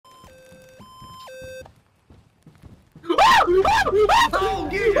Oh,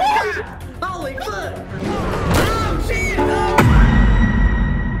 you just holy fuck! Oh shit!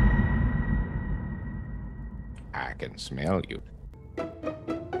 I can smell you.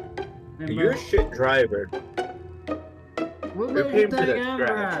 You're a shit driver. What You're makes you paying for think that I'm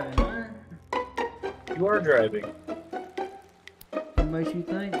scratch. driving? You are driving. What makes you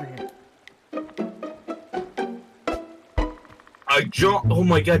think that? I jump. Oh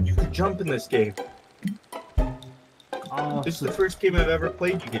my god, you can jump in this game. Oh, This is the first game I've ever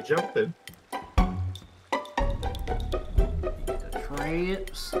played you could jump in. the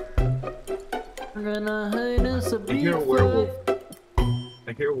trips. We're gonna hide us a I hear a big werewolf. foot.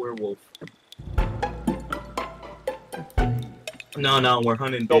 I hear a werewolf. No, we're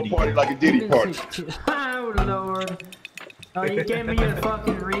hunting Don't Diddy. party like a Diddy party. Oh lord. Oh, you gave me a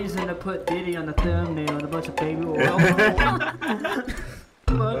fucking reason to put Diddy on the thumbnail and a bunch of baby oil.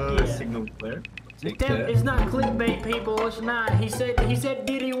 Fuck yeah. Signal flare. Take Damn, that. it's not clickbait, people. It's not. He said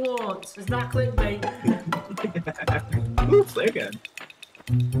Diddy once. It's not clickbait. Ooh, flare gun.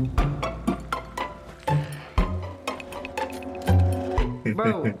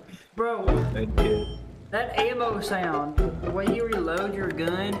 Bro, That kid. that ammo sound, the way you reload your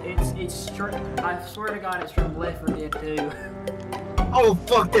gun, it's straight. I swear to God, it's from Left 4 Dead 2. Oh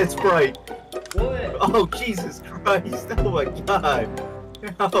fuck, that's bright. What? Oh Jesus Christ. Oh my god.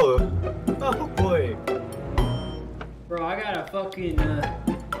 Oh boy. Bro, I got a fucking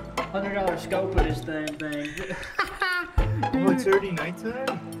 $100 scope of this damn thing. Oh, it's already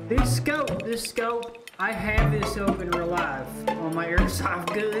nighttime? This scope, I have this scope in real life on my airsoft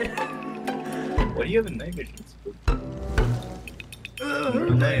gun. What do you have in night vision?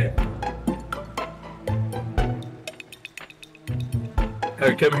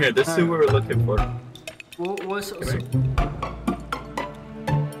 Alright, come here. This is who we're looking for. What's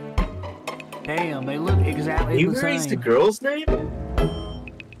Damn, they look exactly You the same. raised a girl's name?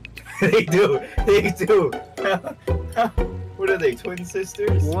 They do. What are they, twin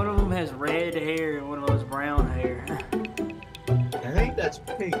sisters? One of them has red hair and one of them has brown hair. I think that's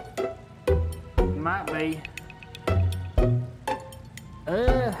pink. Might be.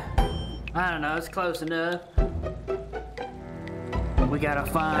 I don't know, it's close enough. We gotta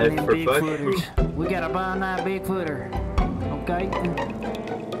find them Bigfooters. We gotta find that Bigfooter. Okay?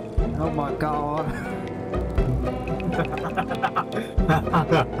 Oh my god.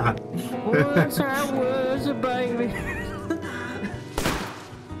 Once I was a baby.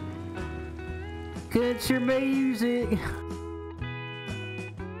 Cut your music.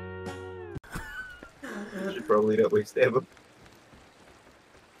 Should probably not waste ammo.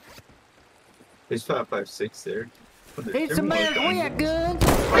 There's 5.56 there. It's America, we have guns!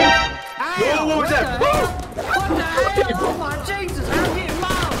 Whoa, what was that? What the hell? Oh my Jesus, I'm getting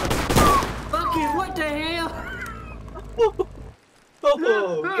mauled! Fucking what the hell?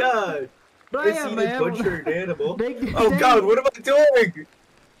 Oh god! I Damn, seen man. a butchered animal. They- Oh god, what am I doing?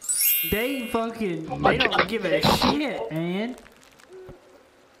 They don't give a shit, man.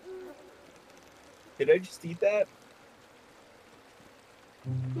 Did I just eat that?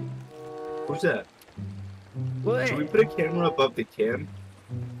 Who's that? What? Should we put a camera above the cam?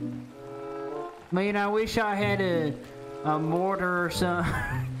 Man, I wish I had a mortar or something.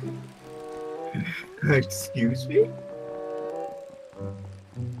 Excuse me?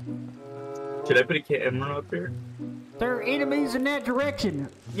 Should I put a camera up here? There are enemies in that direction.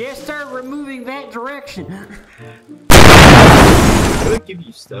 Yes, sir, we're moving that direction. How do I give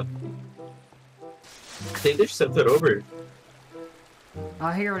you stuff? I think there's something over here.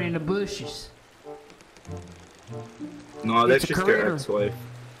 I hear it in the bushes. No, that's It's a just critter. your ex-wife.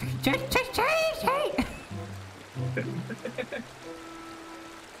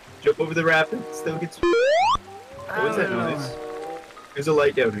 Jump over the rapid, still gets... What was that noise? There's a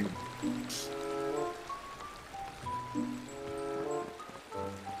light down here.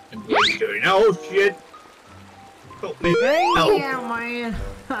 What are you doing? Oh shit! Help me! Help! Yeah, man.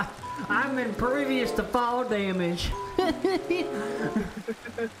 I'm impervious to fall damage.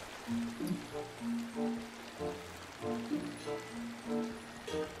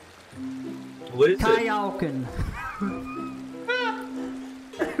 What is it? Kayaking.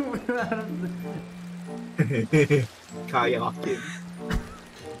 Kayaking.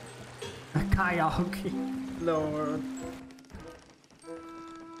 Kayaking. Lord.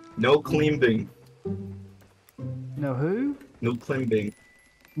 No climbing. No who? No climbing.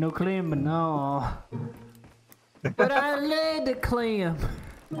 No climbing, no. But I love to climb.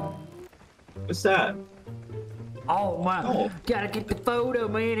 What's that? Oh my! Oh. Gotta get the photo,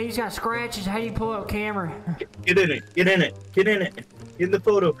 man. He's got scratches. How do you pull up camera? Get in it. Get in it. Get in it. Get in the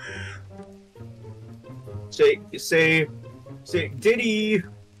photo. Say Say Diddy.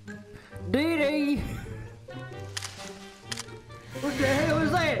 Diddy! What the hell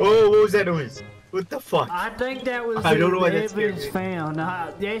was that? Oh, what was that noise? What the fuck? I think that was I don't know why the that scared evidence me. found.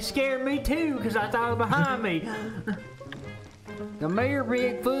 That scared me too, because I thought it was behind me. Come here,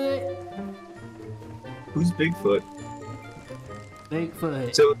 Bigfoot. Who's Bigfoot?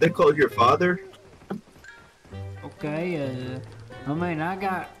 Bigfoot. So they called your father? Okay, I mean, I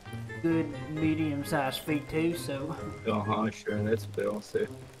got good medium-sized feet too, so. Sure, that's what they all say.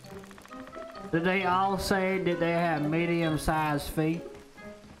 Did they all say that they have medium-sized feet?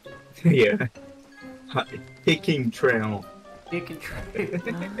 Yeah. Hiking trail. Dick and tree.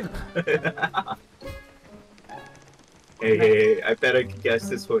 Hey, I bet I could guess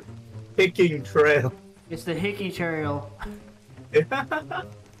this one. Hiking trail. It's the Hickey Trail. Wait,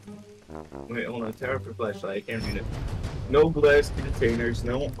 hold on. Tower for flashlight. I can't read it. No glass containers.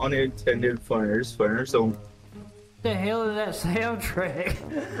 No unintended fires. Fires only. What the hell is that soundtrack?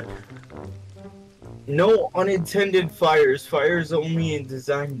 No unintended fires. Fires only in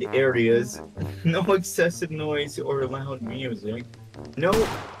designed areas. No excessive noise or loud music. No.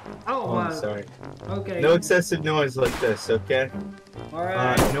 Oh, sorry. Okay. No excessive noise like this, okay?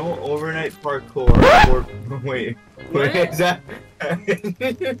 Alright. No overnight parkour or wait. What? Is that?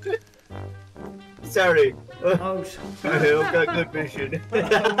 Sorry. Oh, I don't got good vision.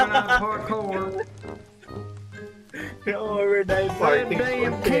 parkour. No overnight Them parking.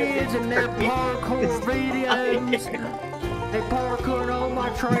 damn kids and their parkour videos. They parkour on my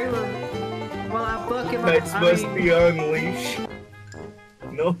trailer while I'm fucking my. Lights must be unleashed.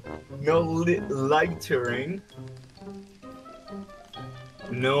 No lightering.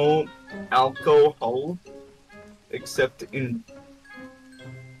 No alcohol except in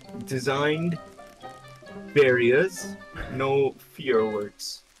designed areas. No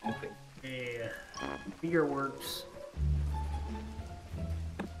fireworks. Okay. Yeah. Fireworks.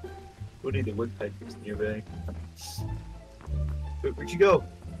 What are the woodpeckers nearby? Where'd you go?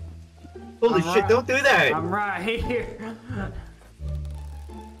 Holy shit, don't do that! I'm right here.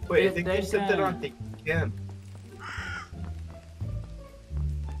 Wait, I if think they you said that can. on the cam.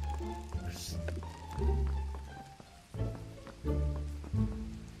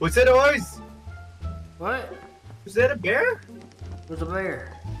 What's that noise? What? Was that a bear? There's a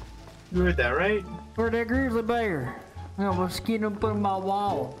bear. You heard that, right? Where'd that grizzly bear? I'm gonna skin him, put him on my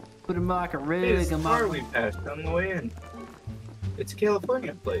wall. Put him like a rug It's the in car my. we passed on the way in. It's a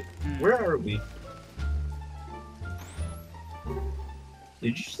California plate. Hmm. Where are we?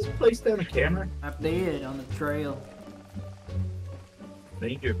 Did you just place down a camera? I did on the trail.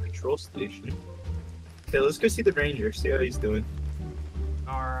 Ranger patrol station. Okay, let's go see the ranger, see how he's doing.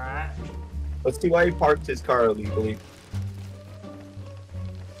 Alright. Let's see why he parked his car illegally.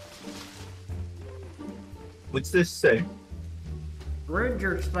 What's this say?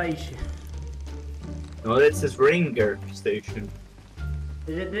 Ranger station. No, that says ranger station.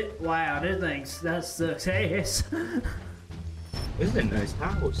 Is it? Wow, this thing's that sucks ass. This is a nice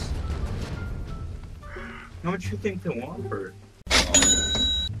house. How much you think they want for it?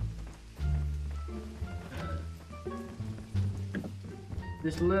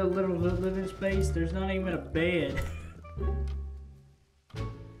 This little living space, there's not even a bed.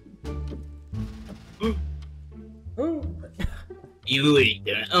 Ooh. You ain't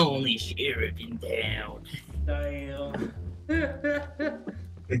the only sheriff in town. Damn.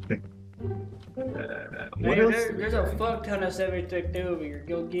 What Man, else? there's a fuck ton of 73 over here.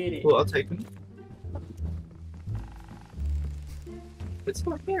 Go get it. Well, I'll take them. What's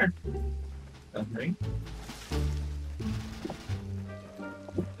over here? Nothing.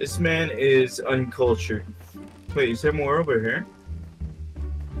 This man is uncultured. Wait, is there more over here?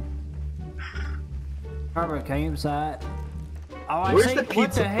 Probably a campsite. Oh, I Where's see. the What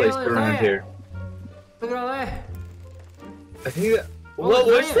pizza the place hell is around that? here? Look at all that. I think that. What What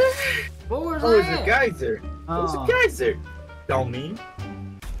was was that? that? What was Oh, it's that? a geyser. Oh, it's Oh. a geyser. Dummy.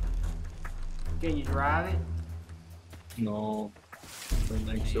 Can you drive it? No. Don't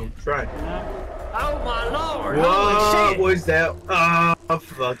think so. Try. Oh my lord! What Holy shit! was that? Oh,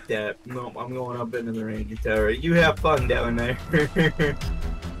 fuck that. No, I'm going up into the Ranger Tower. You have fun down there.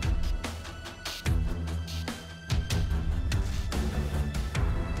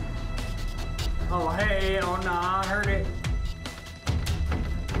 Oh hell no! I heard it.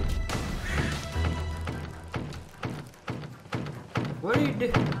 What do you do?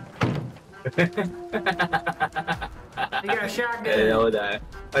 You got a shotgun. Hell that.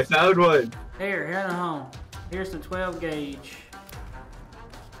 I found one. Here, head on home. Here's the 12 gauge.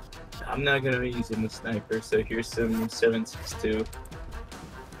 I'm not gonna be using the sniper, so here's some 7.62.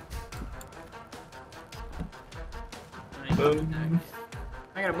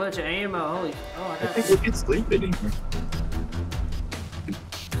 I got a bunch of ammo. Holy. Oh, I I got. think we can sleep in here.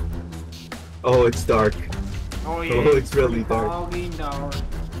 Oh, it's dark. Oh yeah. Oh, it's really dark. Foggy dark.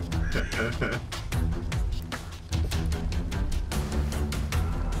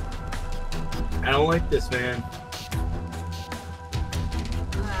 I don't like this, man.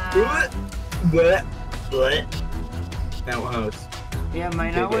 What? Now house. Yeah,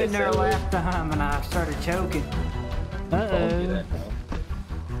 man, I went there last time and I started choking. Uh-oh.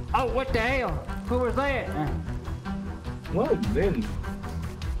 Oh, what the hell? Who was that? Whoa, man.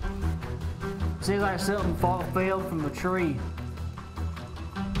 Seems like something fell from a tree.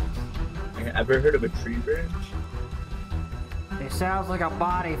 Ever heard of a tree branch? It sounds like a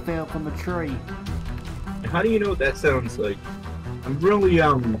body fell from a tree. How do you know what that sounds like? I'm really,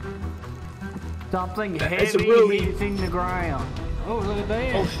 Something That's heavy really- hitting the ground. Oh, look at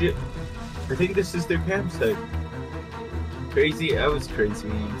that. Oh shit. I think this is their campsite. Crazy, I was crazy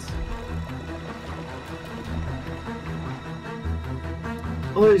once.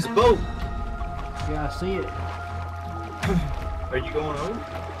 Oh, there's a boat! Yeah, I see it. Are you going over?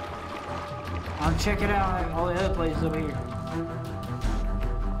 I'm checking out all the other places over here.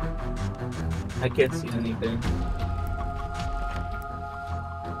 I can't see anything.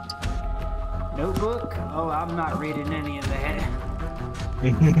 Notebook? Oh, I'm not reading any of that.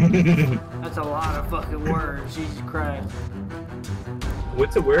 That's a lot of fucking words, Jesus Christ.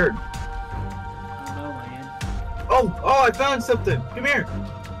 What's a word? I don't know, man. Oh, I found something! Come here!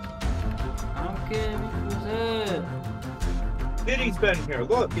 I'm kidding. What's up? Diddy's been here.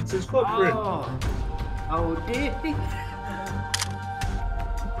 Look, it's his footprint. Oh, Diddy?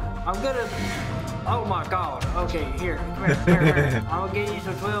 I'm gonna... Oh my God. Okay, here. Come here. I'll get you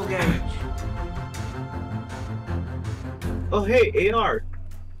some 12 gauge. Oh, hey, AR.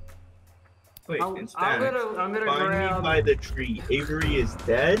 Wait, I'm it's gonna Find grab... me by the tree. Avery is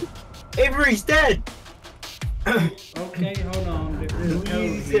dead? Avery's dead! Okay, hold on.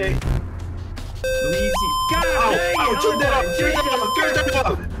 Louise. God Ow, dang ow, it, turn that up, turn that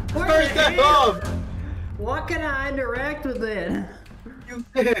up! Turn that up! Why can't I interact with that? You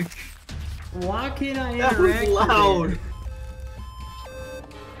dick! Why can't I That interact was loud! with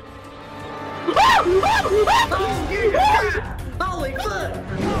that? Holy fuck!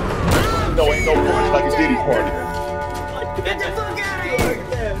 No, ain't no party like a Diddy party. Get the fuck out of here!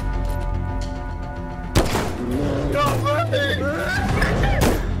 No,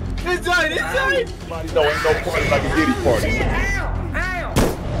 inside! Inside! No, ain't no party like a Diddy party. Ow!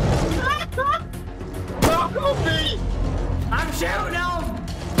 Help me! I'm shooting him!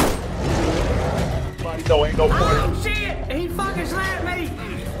 No, ain't no party. Oh shit! He fucking slapped me!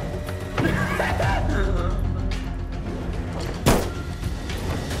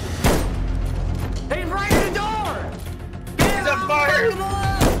 He's right at the door! Get on fire!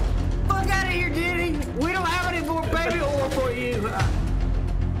 Fuck out of here, Diddy! We don't have any more baby oil for you!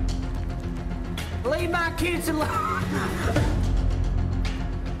 Leave my kids alone!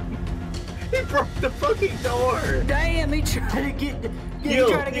 He broke the fucking door! Damn, he tried to get Heal!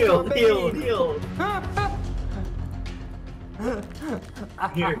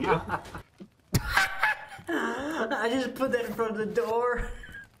 Here, heal. I just put that in front of the door.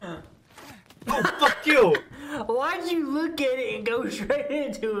 Oh, fuck you! Why'd you look at it and go straight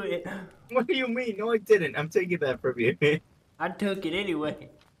into it? What do you mean? No, I didn't. I'm taking that from you. I took it anyway.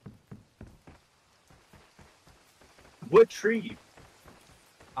 What tree?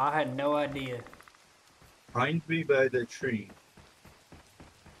 I had no idea. Find me by the tree.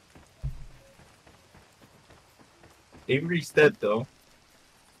 Avery's dead, though.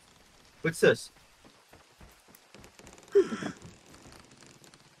 What's this?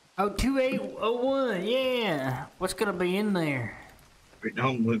 Oh, 2801, yeah. What's gonna be in there? Right now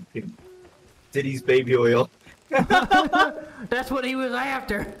I'm looking. Diddy's baby oil. That's what he was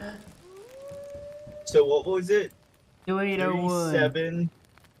after. So what was it? 2801.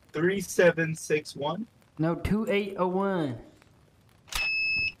 3761? No, 2801.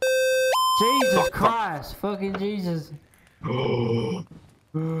 Jesus Christ. Fucking Jesus. I'll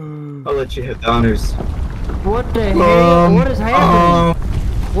let you hit the honors. What the hell? What is happening?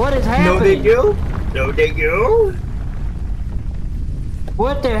 What is happening? No, they go? No, they go?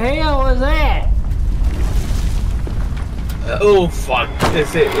 What the hell was that? Oh, fuck.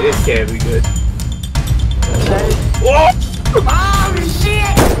 This can't be good. Oh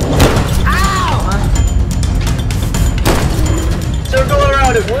shit! Ow! Circle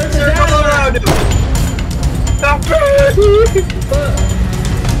around him! Circle around him! Stop it!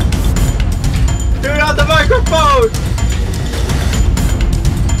 Do it on the microphone!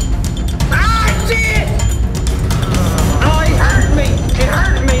 Ah shit! Oh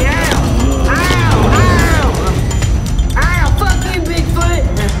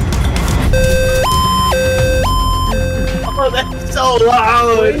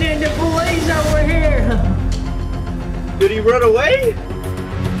loud! We need the police over here! Did he run away?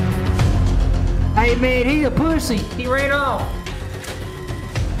 Hey man, he's a pussy. He ran off.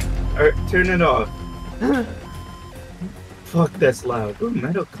 Alright, turn it off. Fuck, that's loud. Ooh,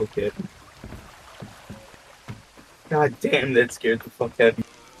 medical kit. God damn, that scared the fuck out of me.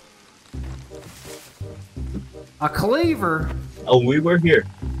 A cleaver? Oh, we were here.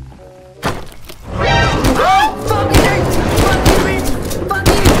 Oh, fuck you! Fuck you, bitch! Fuck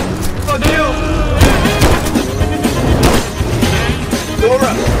you! Fuck you! Go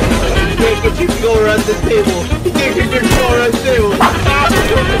around. You can't get your control around the table. You can't get your control around the table.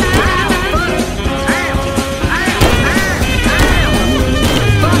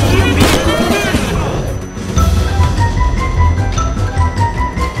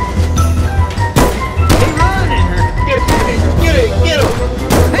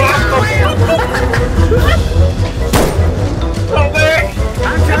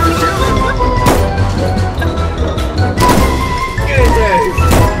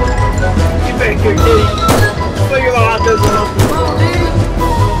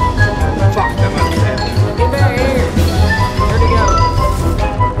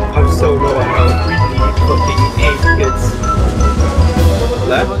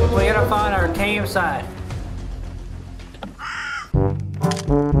 We gotta find our campsite.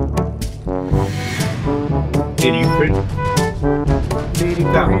 DiddyFoot.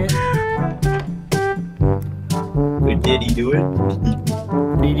 DiddyFoot. Did he do it?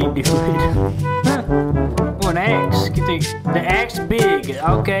 DiddyFoot. Oh, an axe. Get the axe big.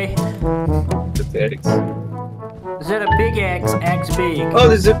 Okay. The axe. Is that a big axe? Axe big. Oh,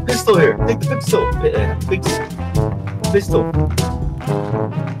 there's a pistol here. Take the pistol. Pistol.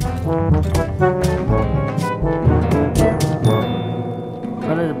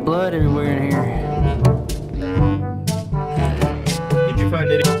 Oh, there's blood everywhere in here. Did you find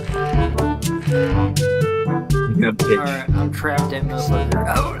it? Yeah, bitch. Alright, I'm trapped that motherfucker.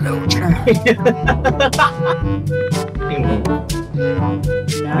 Oh no. He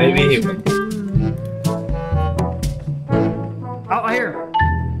won't. Maybe he won't. Oh, here.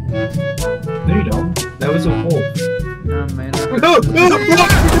 No, you don't. That was a wolf. Oh man. No! No!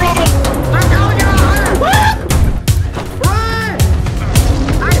 Run! I'm telling you, run!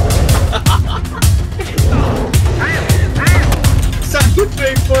 Suck your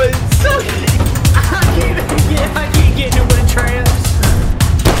big boy! Suck it! I can't get into the traps.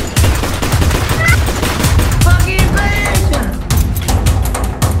 Fucking bitch!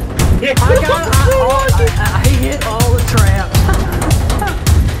 I hit all the traps.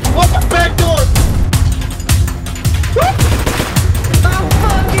 What the back door? Oh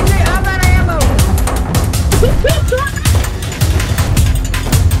fucking shit! I'm out of ammo.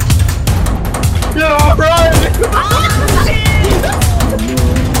 No, run! Oh shit!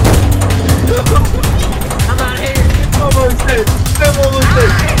 I'm out of here. Almost dead. I'm almost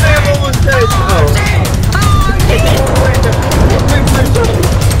dead. I'm almost dead. Oh.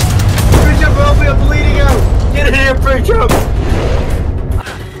 Bridge up, help me, I'm bleeding out. Get in here, bridge up.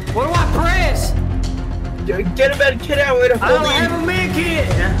 What do I press? Get him out, get out. I don't have a med kit.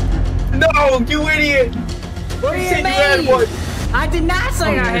 No, you idiot. What do you said you had mean? one. I did not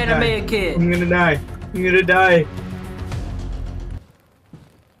say I'm I had gonna a die. med kit. I'm gonna die. I'm gonna die.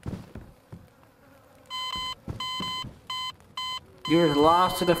 You're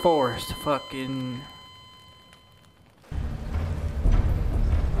lost to the forest. Fucking.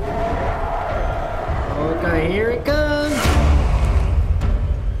 Okay, here it comes.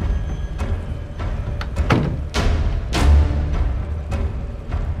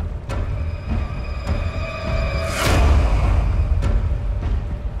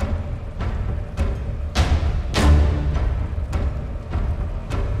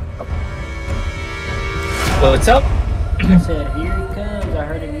 What's up? I said, here he comes. I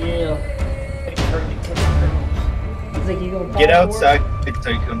heard him yell. I heard him catch criminals. You think he's gonna Get fall outside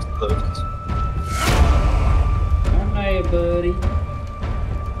until he comes close. I'm here, buddy.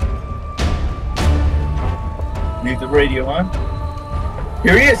 Leave the radio on.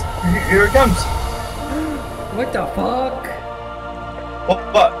 Here he is. Here it comes. What the fuck?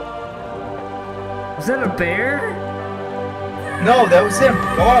 What? Was that a bear? No, that was him.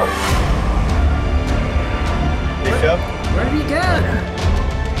 Go out. Bishop. Where did he go?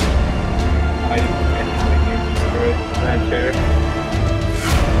 I not sure.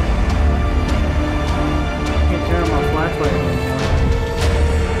 Can't turn on my flashlight anymore.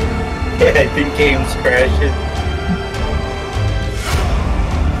 Yeah, the game's crashing.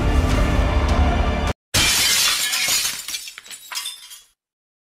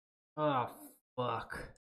 Oh, fuck.